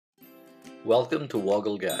Welcome to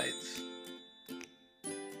Woggle Guides.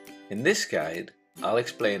 In this guide, I'll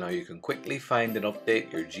explain how you can quickly find and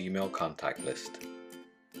update your Gmail contact list.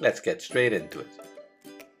 Let's get straight into it.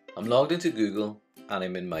 I'm logged into Google and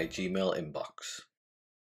I'm in my Gmail inbox.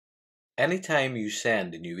 Anytime you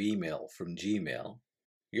send a new email from Gmail,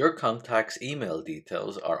 your contact's email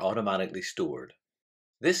details are automatically stored.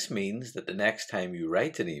 This means that the next time you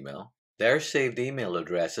write an email, their saved email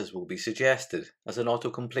addresses will be suggested as an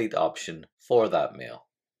autocomplete option for that mail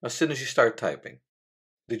as soon as you start typing.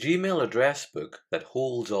 The Gmail address book that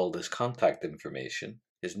holds all this contact information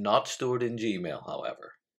is not stored in Gmail,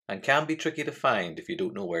 however, and can be tricky to find if you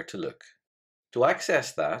don't know where to look. To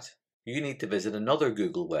access that, you need to visit another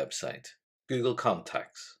Google website, Google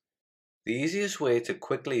Contacts. The easiest way to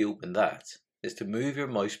quickly open that is to move your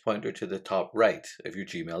mouse pointer to the top right of your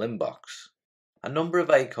Gmail inbox. A number of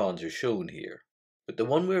icons are shown here, but the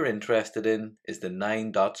one we're interested in is the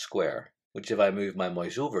 9-dot square, which if I move my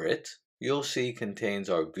mouse over it, you'll see contains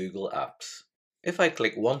our Google Apps. If I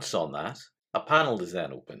click once on that, a panel is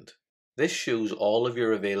then opened. This shows all of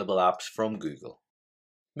your available apps from Google.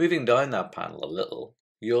 Moving down that panel a little,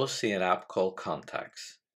 you'll see an app called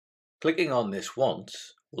Contacts. Clicking on this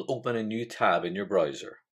once will open a new tab in your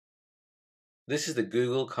browser. This is the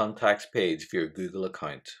Google Contacts page for your Google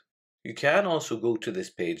account. You can also go to this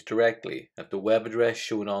page directly at the web address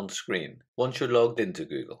shown on screen once you're logged into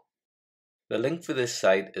Google. The link for this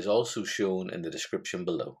site is also shown in the description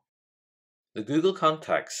below. The Google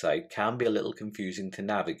Contacts site can be a little confusing to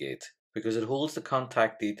navigate because it holds the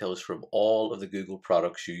contact details from all of the Google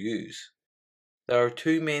products you use. There are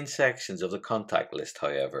two main sections of the contact list,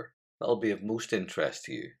 however, that will be of most interest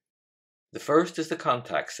to you. The first is the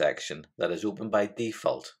contact section that is open by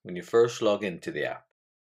default when you first log into the app.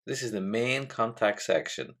 This is the main contact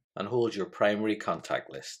section and holds your primary contact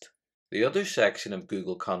list. The other section of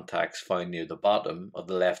Google Contacts found near the bottom of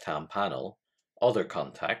the left-hand panel, Other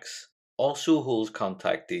Contacts, also holds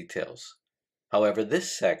contact details. However,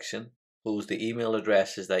 this section holds the email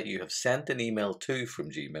addresses that you have sent an email to from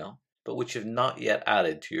Gmail, but which have not yet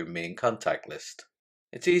added to your main contact list.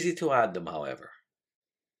 It's easy to add them, however.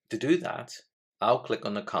 To do that, I'll click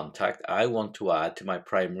on the contact I want to add to my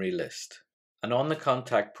primary list. And on the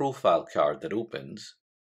contact profile card that opens,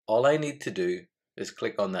 all I need to do is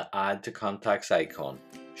click on the Add to Contacts icon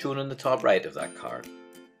shown in the top right of that card.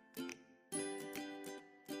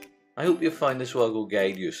 I hope you found this Woggle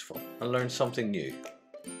guide useful and learned something new.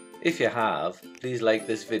 If you have, please like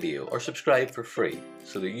this video or subscribe for free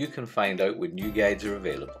so that you can find out when new guides are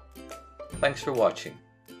available. Thanks for watching,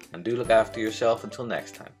 and do look after yourself until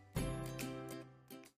next time.